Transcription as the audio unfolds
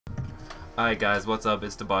Alright guys, what's up?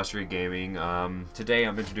 It's Debauchery Gaming. Today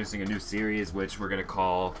I'm introducing a new series which we're gonna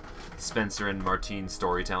call Spencer and Martine's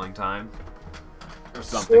Storytelling Time. Or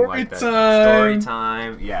something like that. Story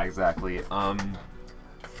time! Yeah, exactly.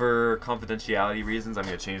 For confidentiality reasons, I'm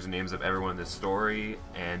gonna change the names of everyone in this story,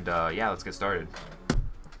 and yeah, let's get started.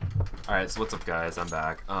 Alright, so what's up guys? I'm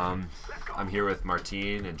back. I'm here with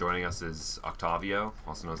Martine, and joining us is Octavio,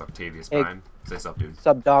 also known as Octavius Prime. Say sup, dude.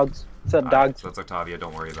 Sup, dogs. Sup, dogs. So that's Octavio,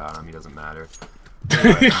 don't worry about him, he doesn't matter.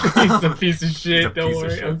 Anyway, he's a piece of shit, don't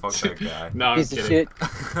worry. Fuck that guy. No, I'm Piece kidding. of shit.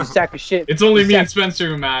 You sack of shit. It's only me and Spencer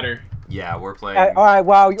who matter. Yeah, we're playing... Alright,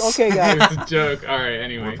 wow. Okay, guys. It's a joke. Alright,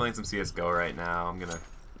 anyway. We're playing some CSGO right now. I'm gonna...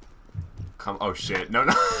 Oh shit, no,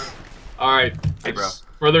 no. Alright. Hey, bro.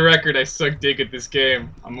 For the record, I suck dick at this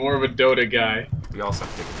game. I'm more of a Dota guy. We all suck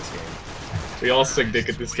dick at this game. We all suck dick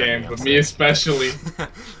at this game, but me especially.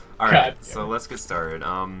 Alright, so let's get started.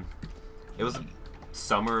 It was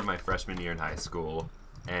summer of my freshman year in high school,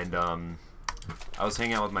 and I was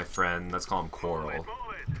hanging out with my friend. Let's call him Coral. I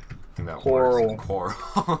think that Coral. works. Coral.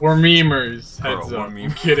 We're memers. Coral, Heads up. we're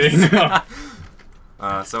I'm kidding.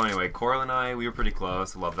 So anyway, Coral and I, we were pretty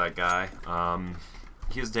close. Love that guy.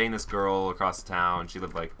 He was dating this girl across the town. She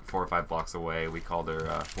lived like 4 or 5 blocks away. We called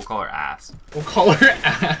her, we'll call her Ass. We'll call her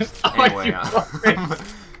Ass. Oh, Anyway,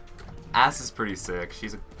 Ass is pretty sick.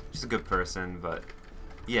 She's a good person, but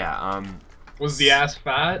yeah. Was the ass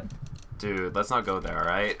fat? Dude, let's not go there,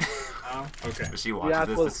 alright? Oh, okay. If she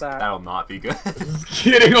watches this, that'll not be good. Just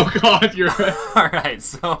kidding. Oh god, you're right. Alright,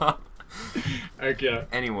 so Okay.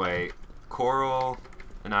 anyway, Coral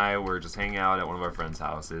and I were just hanging out at one of our friends'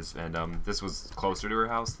 houses, and this was closer to her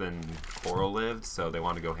house than Coral lived, so they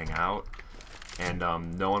wanted to go hang out, and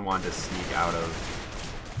no one wanted to sneak out of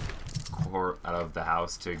the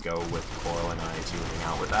house to go with Coral and I to hang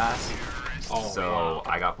out with Ass. Oh, So wow.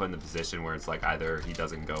 I got put in the position where it's like either he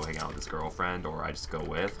doesn't go hang out with his girlfriend or I just go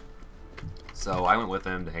with. So I went with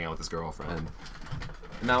him to hang out with his girlfriend,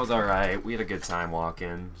 and that was alright. We had a good time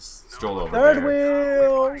walking, just strolled over Third there.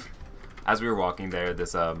 wheel. As we were walking there,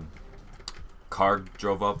 this car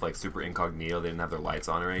drove up like super incognito. They didn't have their lights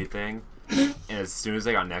on or anything. And as soon as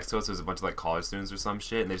they got next to us, there was a bunch of like college students or some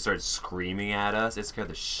shit, and they started screaming at us. It scared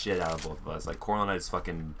the shit out of both of us. Like Coral and I just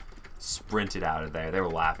fucking sprinted out of there. They were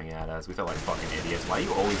laughing at us. We felt like fucking idiots. Why do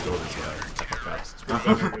you always go this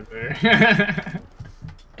way?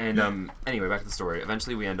 And anyway, back to the story.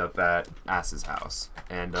 Eventually, we end up at Ass's house,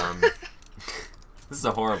 and this is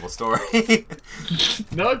a horrible story.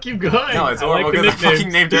 No, keep going. No, it's I horrible like the because I fucking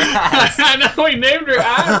nicknames. named her Ass. I know we named her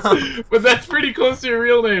Ass, but that's pretty close to her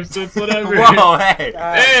real name, so it's whatever. Whoa, hey!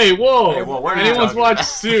 Hey, whoa! Hey, whoa, what are you Anyone's talking watched about?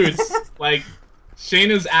 Suits, like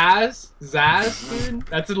Shayna's Ass, Zaz, dude.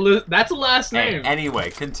 That's a last Hey, name. anyway,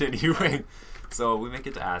 continuing. So we make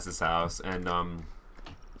it to Ass's house, and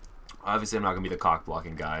obviously I'm not gonna be the cock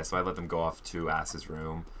blocking guy, so I let them go off to Ass's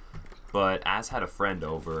room. But Ass had a friend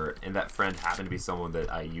over, and that friend happened to be someone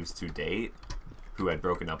that I used to date, who had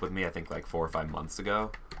broken up with me, I think like 4 or 5 months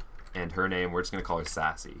ago. And her name, we're just gonna call her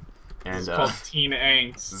Sassy. And It's called Teen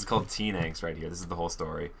Angst. this is called Teen Angst right here. This is the whole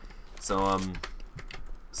story. So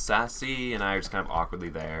Sassy and I are just kind of awkwardly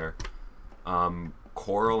there.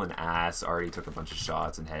 Coral and Ass already took a bunch of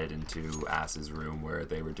shots and headed into Ass's room where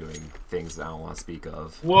they were doing things that I don't want to speak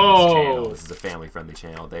of. Whoa. On this channel. This is a family-friendly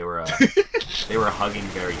channel. They were hugging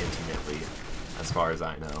very intimately, as far as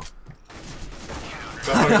I know.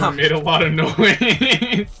 Someone made a lot of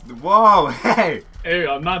noise. Whoa, hey! Hey,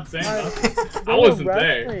 I'm not saying that. They I were wasn't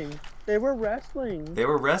there. wrestling. They were wrestling. They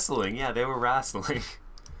were wrestling, yeah, they were wrestling.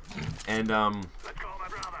 And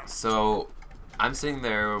so I'm sitting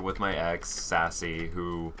there with my ex, Sassy,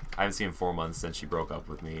 who I haven't seen in 4 months since she broke up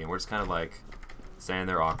with me, and we're just kind of like standing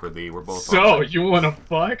there awkwardly. We're both So, like, you wanna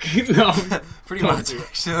fuck? No. pretty don't much do it.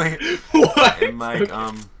 actually. What? And like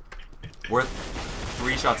we're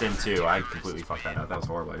 3 shots in too. I completely fucked that up. That was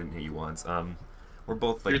horrible. I didn't hit you once. We're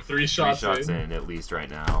both like You're 3 shots in at least right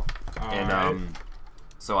now. And Alright.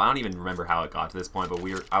 so I don't even remember how it got to this point, but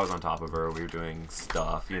I was on top of her. We were doing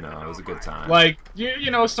stuff, you know. It was a good time. Like,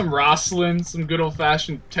 you know, some wrestling, some good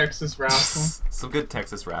old-fashioned Texas wrestling. Some good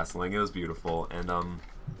Texas wrestling. It was beautiful. And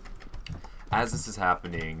as this is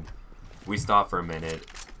happening, we stop for a minute.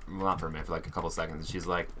 Well, not for a minute, for like a couple seconds. And she's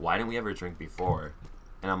like, "Why didn't we ever drink before?"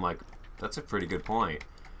 And I'm like, "That's a pretty good point."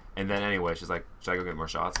 And then anyway, she's like, "Should I go get more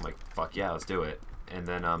shots?" I'm like, "Fuck yeah, let's do it." And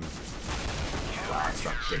then wow, I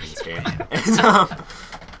suck taking this game. And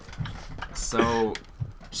so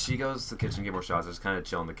she goes to the kitchen, get more shots. I just kind of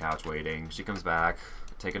chill on the couch waiting. She comes back,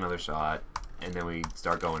 take another shot, and then we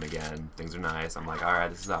start going again. Things are nice. I'm like, all right,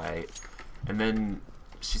 this is all right. And then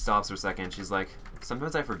she stops for a second. She's like,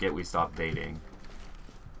 sometimes I forget we stopped dating.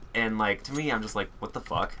 And like to me, I'm just like, what the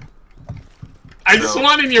fuck? I just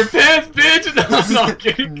want in your pants, bitch. No, I'm not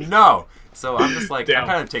kidding. No. So I'm just like, Damn. I'm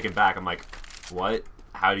kind of taken back. I'm like, what?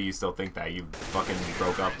 How do you still think that? You fucking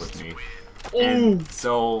broke up with me. Ooh. And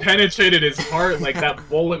so Penetrated his heart like that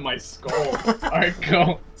bullet in my skull. Alright,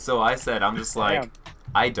 go. So I said, I'm just like, Damn.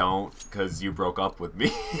 I don't, because you broke up with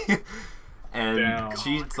me. And Damn.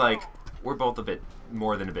 she's like, we're both a bit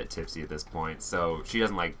more than a bit tipsy at this point, so she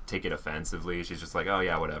doesn't like take it offensively. She's just like, oh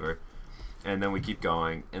yeah, whatever. And then we keep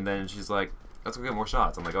going, and then she's like, let's go get more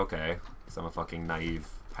shots. I'm like, okay. So I'm a fucking naive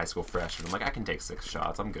high school freshman. I'm like, I can take 6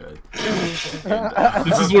 shots. I'm good. And,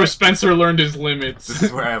 This is where Spencer learned his limits. this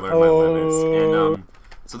is where I learned my limits. And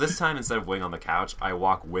so this time, instead of waiting on the couch, I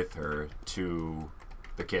walk with her to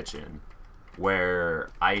the kitchen,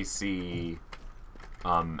 where I see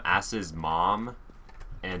Ass's mom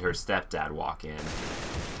and her stepdad walk in.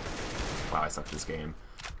 Wow, I suck at this game.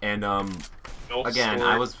 And again,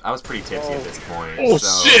 I was pretty tipsy at this point. Oh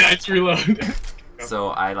so, shit! I just reloaded.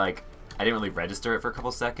 So I didn't really register it for a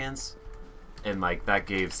couple seconds, and like that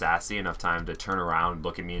gave Sassy enough time to turn around,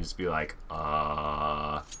 look at me, and just be like,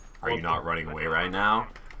 are you not running away right now?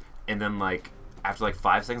 And then like after like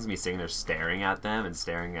 5 seconds of me sitting there staring at them and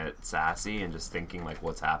staring at Sassy and just thinking like,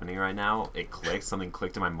 what's happening right now? It clicked. Something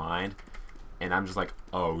clicked in my mind, and I'm just like,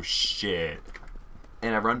 oh shit.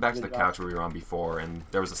 And I run back to the couch where we were on before, and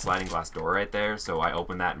there was a sliding glass door right there, so I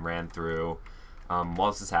opened that and ran through.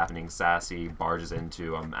 While this is happening, Sassy barges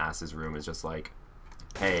into Ass's room, is just like,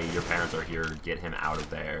 hey, your parents are here, get him out of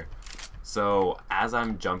there. So as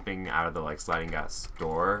I'm jumping out of the like sliding glass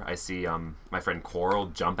door, I see my friend Coral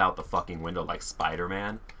jump out the fucking window like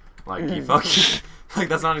Spider-Man. Like he fucking like,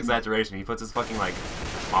 that's not an exaggeration. He puts his fucking like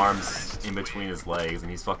arms in between his legs and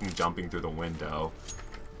he's fucking jumping through the window.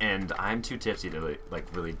 And I'm too tipsy to like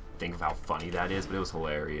really think of how funny that is, but it was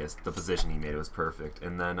hilarious. The position he made was perfect.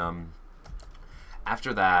 And then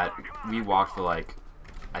after that, we walked for like,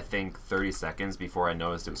 I think 30 seconds before I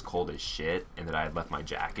noticed it was cold as shit and that I had left my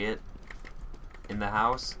jacket in the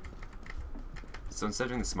house. So instead of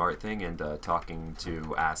doing the smart thing and talking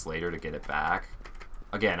to Ass later to get it back,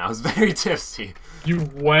 again, I was very tipsy. You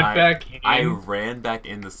went back in? I ran back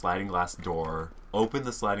in the sliding glass door, opened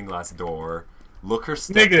the sliding glass door, look her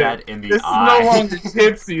stepdad in the eye. This is no longer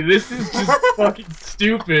tipsy. This is just fucking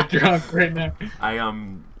stupid drunk right now. I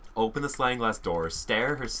open the sliding glass door,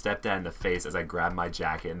 stare her stepdad in the face as I grab my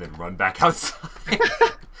jacket, and then run back outside.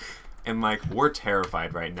 And like, we're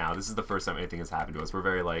terrified right now. This is the first time anything has happened to us. We're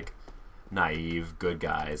very like naive, good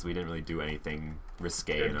guys. We didn't really do anything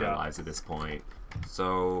risque in our lives at this point.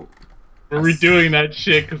 So we're redoing that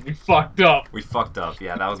shit because we fucked up. We fucked up.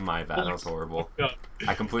 Yeah, that was my bad. That was horrible.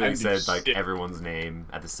 I completely said like everyone's name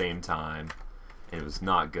at the same time, and it was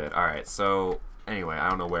not good. All right, so anyway, I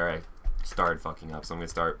don't know where I started fucking up, so I'm gonna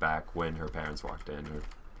start back when her parents walked in, her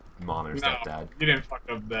mom and her stepdad. You didn't fuck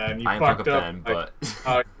up then. You I didn't fuck up then, like,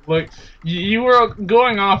 but look, you were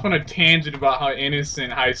going off on a tangent about how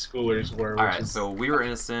innocent high schoolers were. All right, so we were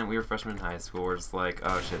innocent. We were freshmen in high school. We're just like,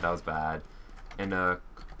 oh shit, that was bad. And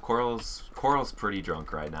Coral's pretty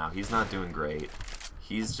drunk right now. He's not doing great.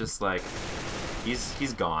 He's just like,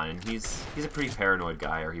 he's gone, and he's a pretty paranoid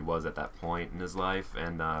guy, or he was at that point in his life.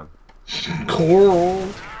 And Coral,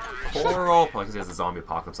 because he has a zombie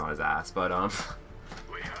apocalypse on his ass. But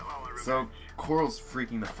so Coral's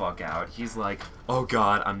freaking the fuck out. He's like, oh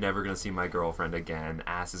god, I'm never gonna see my girlfriend again.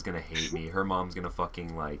 Ass is gonna hate me. Her mom's gonna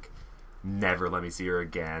fucking like never let me see her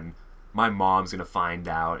again. My mom's gonna find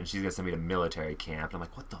out, and she's gonna send me to military camp. And I'm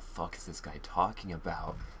like, what the fuck is this guy talking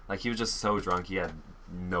about? Like, he was just so drunk, he had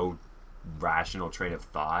no rational train of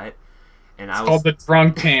thought. And it's called the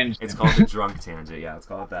drunk tangent. It's called the drunk tangent. Yeah, it's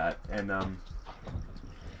called that. And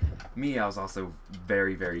me, I was also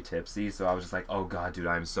very, very tipsy, so I was just like, oh god, dude,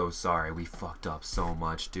 I'm so sorry. We fucked up so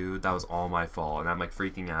much, dude. That was all my fault. And I'm like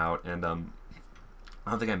freaking out. And I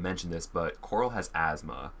don't think I mentioned this, but Coral has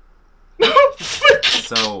asthma.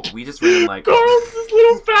 So we just ran like Coral's this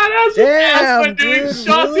little badass asthma doing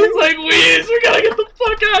shots. He's like, Weez, we gotta get the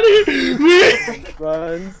fuck out of here. Weez.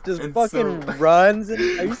 Runs, just And fucking so- runs. Are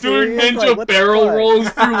you Doing serious? ninja Like, what the barrel fuck? rolls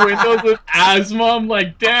through windows with asthma. I'm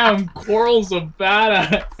like, damn, Coral's a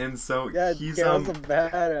badass. and so Yeah, he's Coral's a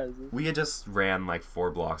badass. we had just ran like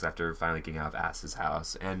 4 blocks after finally getting out of Ass's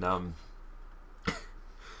house, and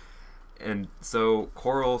and so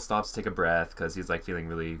Coral stops to take a breath because he's like feeling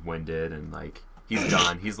really winded and like he's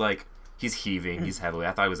done. He's like, he's heaving, he's heavily.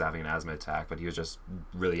 I thought he was having an asthma attack, but he was just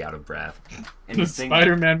really out of breath. And The he's sitting-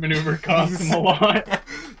 Spider-Man maneuver cost him a lot.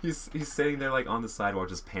 he's sitting there like on the sidewalk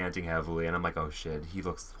just panting heavily, and I'm like, oh shit, he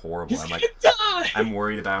looks horrible. He's I'm like, gonna die. I'm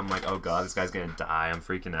worried about him. I'm like, oh god, this guy's gonna die. I'm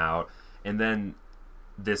freaking out. And then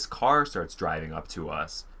this car starts driving up to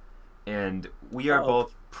us, and we are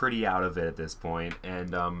both pretty out of it at this point,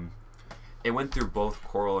 and it went through both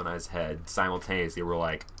Coral and I's head simultaneously. We're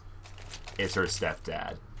like, it's her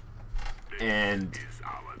stepdad. And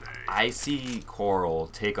I see Coral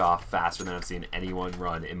take off faster than I've seen anyone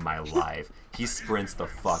run in my life. He sprints the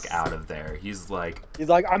fuck out of there. He's like,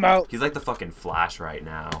 I'm out. He's like the fucking Flash right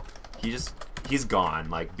now. He's gone.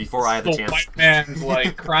 Like, before I had the chance. White man's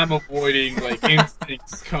like crime avoiding like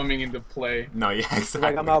instincts coming into play. No, yeah, exactly. He's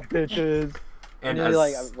like, I'm out, bitches. And you're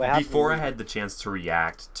like, what happened? before I had the chance to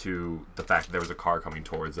react to the fact that there was a car coming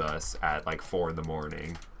towards us at like 4 in the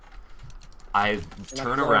morning, I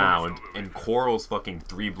turn around and Coral's fucking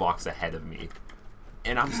 3 blocks ahead of me.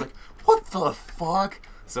 And I'm just like, what the fuck?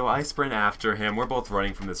 So I sprint after him. We're both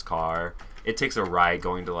running from this car. It takes a ride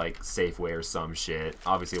going to like Safeway or some shit.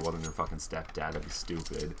 Obviously it wasn't her fucking stepdad. That'd be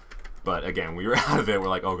stupid. But again, we were out of it. We're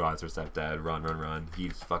like, oh god, it's her stepdad. Run, run, run.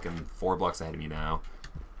 He's fucking 4 blocks ahead of me now.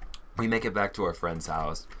 We make it back to our friend's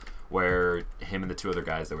house, where him and the 2 other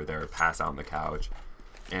guys that were there pass out on the couch.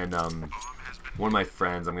 And one of my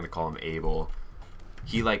friends, I'm gonna call him Abel,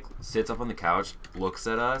 he like sits up on the couch, looks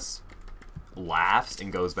at us, laughs,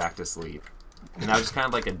 and goes back to sleep. And that was just kind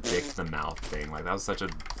of like a dick to the mouth thing. Like, that was such a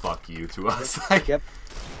fuck you to us. Like, Yep.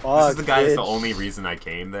 this is the guy that's the only reason I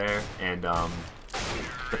came there. And the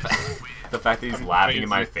fact that he's laughing in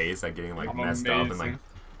my face at getting like messed up and like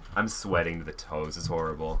I'm sweating to the toes is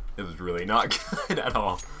horrible. It was really not good at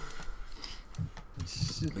all.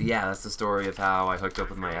 But yeah, that's the story of how I hooked up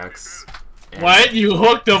with my ex. What? You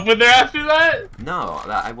hooked up with her after that? No,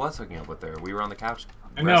 I was hooking up with her. We were on the couch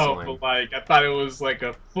I know, wrestling. but like, I thought it was like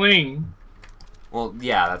a fling. Well,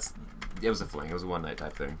 yeah, it was a fling. It was a one night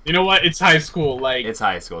type thing. You know what? It's high school. Like, It's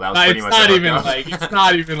high school. That was no, pretty it's much not a even hookup. like it's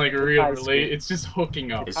not even like a real High school. relate. It's just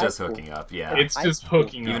hooking up. It's High just school. hooking up. Yeah. It's high just school.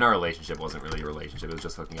 hooking Even up. our relationship wasn't really a relationship. It was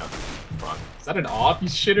just hooking up. Fuck. Is that an op, you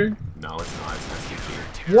shitter? No, it's not.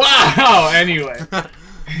 It's not Wow. Anyway,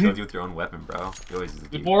 Kill you with your own weapon, bro. You always use a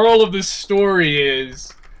the key. moral of this story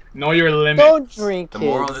is know your limits. Don't drink, The kids.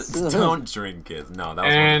 moral is don't drink, kids. No, that was one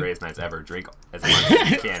of the And- greatest nights ever. Drink as much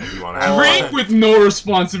as you can if you want to have Drink fun. with no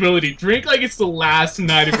responsibility. Drink like it's the last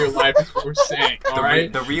night of your life, is what we're saying,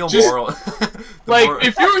 alright? The real Just- moral. Like,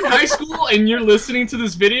 if you're in high school and you're listening to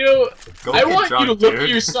this video, Go I get want drunk, you to look dude. at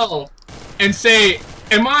yourself and say,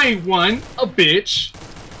 am I, 1, a bitch?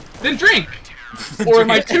 Then drink. Or am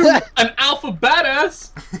I 2, an alpha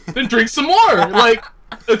badass? Then drink some more. Like,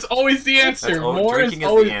 that's always the answer. That's all, More drinking is is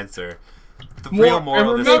always... the answer. The More- real moral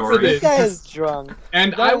and of the remember story. This guy is drunk.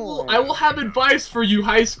 And Don't I will have advice for you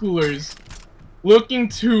high schoolers looking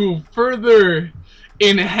to further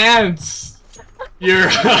enhance your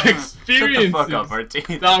experiences. Shut the fuck up,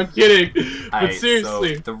 Martin. No, I'm kidding. But Alright,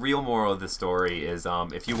 seriously, so the real moral of the story is,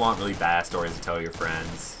 if you want really bad stories to tell your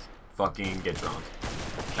friends, fucking get drunk.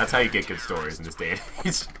 That's how you get good stories in this day and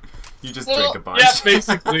age. You just drink a bunch. Yeah,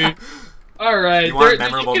 basically. Alright. You want a there-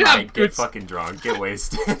 memorable you can have night, good get fucking drunk, get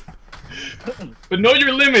wasted. But know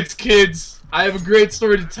your limits, kids. I have a great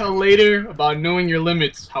story to tell later about knowing your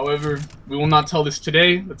limits. However, we will not tell this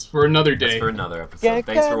today. That's for another day. That's for another episode. Yeah,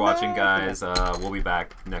 Thanks for come watching, on. guys. We'll be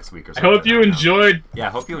back next week or I something. hope you don't know. enjoyed Yeah, I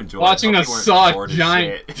hope you enjoyed. watching Hope us you weren't saw a bored as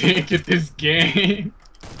giant shit. dick at this game.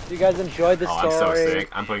 You guys enjoyed the Oh, story. I'm so sick.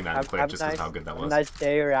 I'm putting that in the Have clip a just nice, because how good that have a was. nice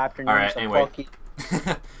day or afternoon. Alright, so anyway. fuck you.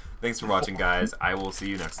 Thanks for watching, guys. I will see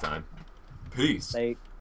you next time. Peace. Like,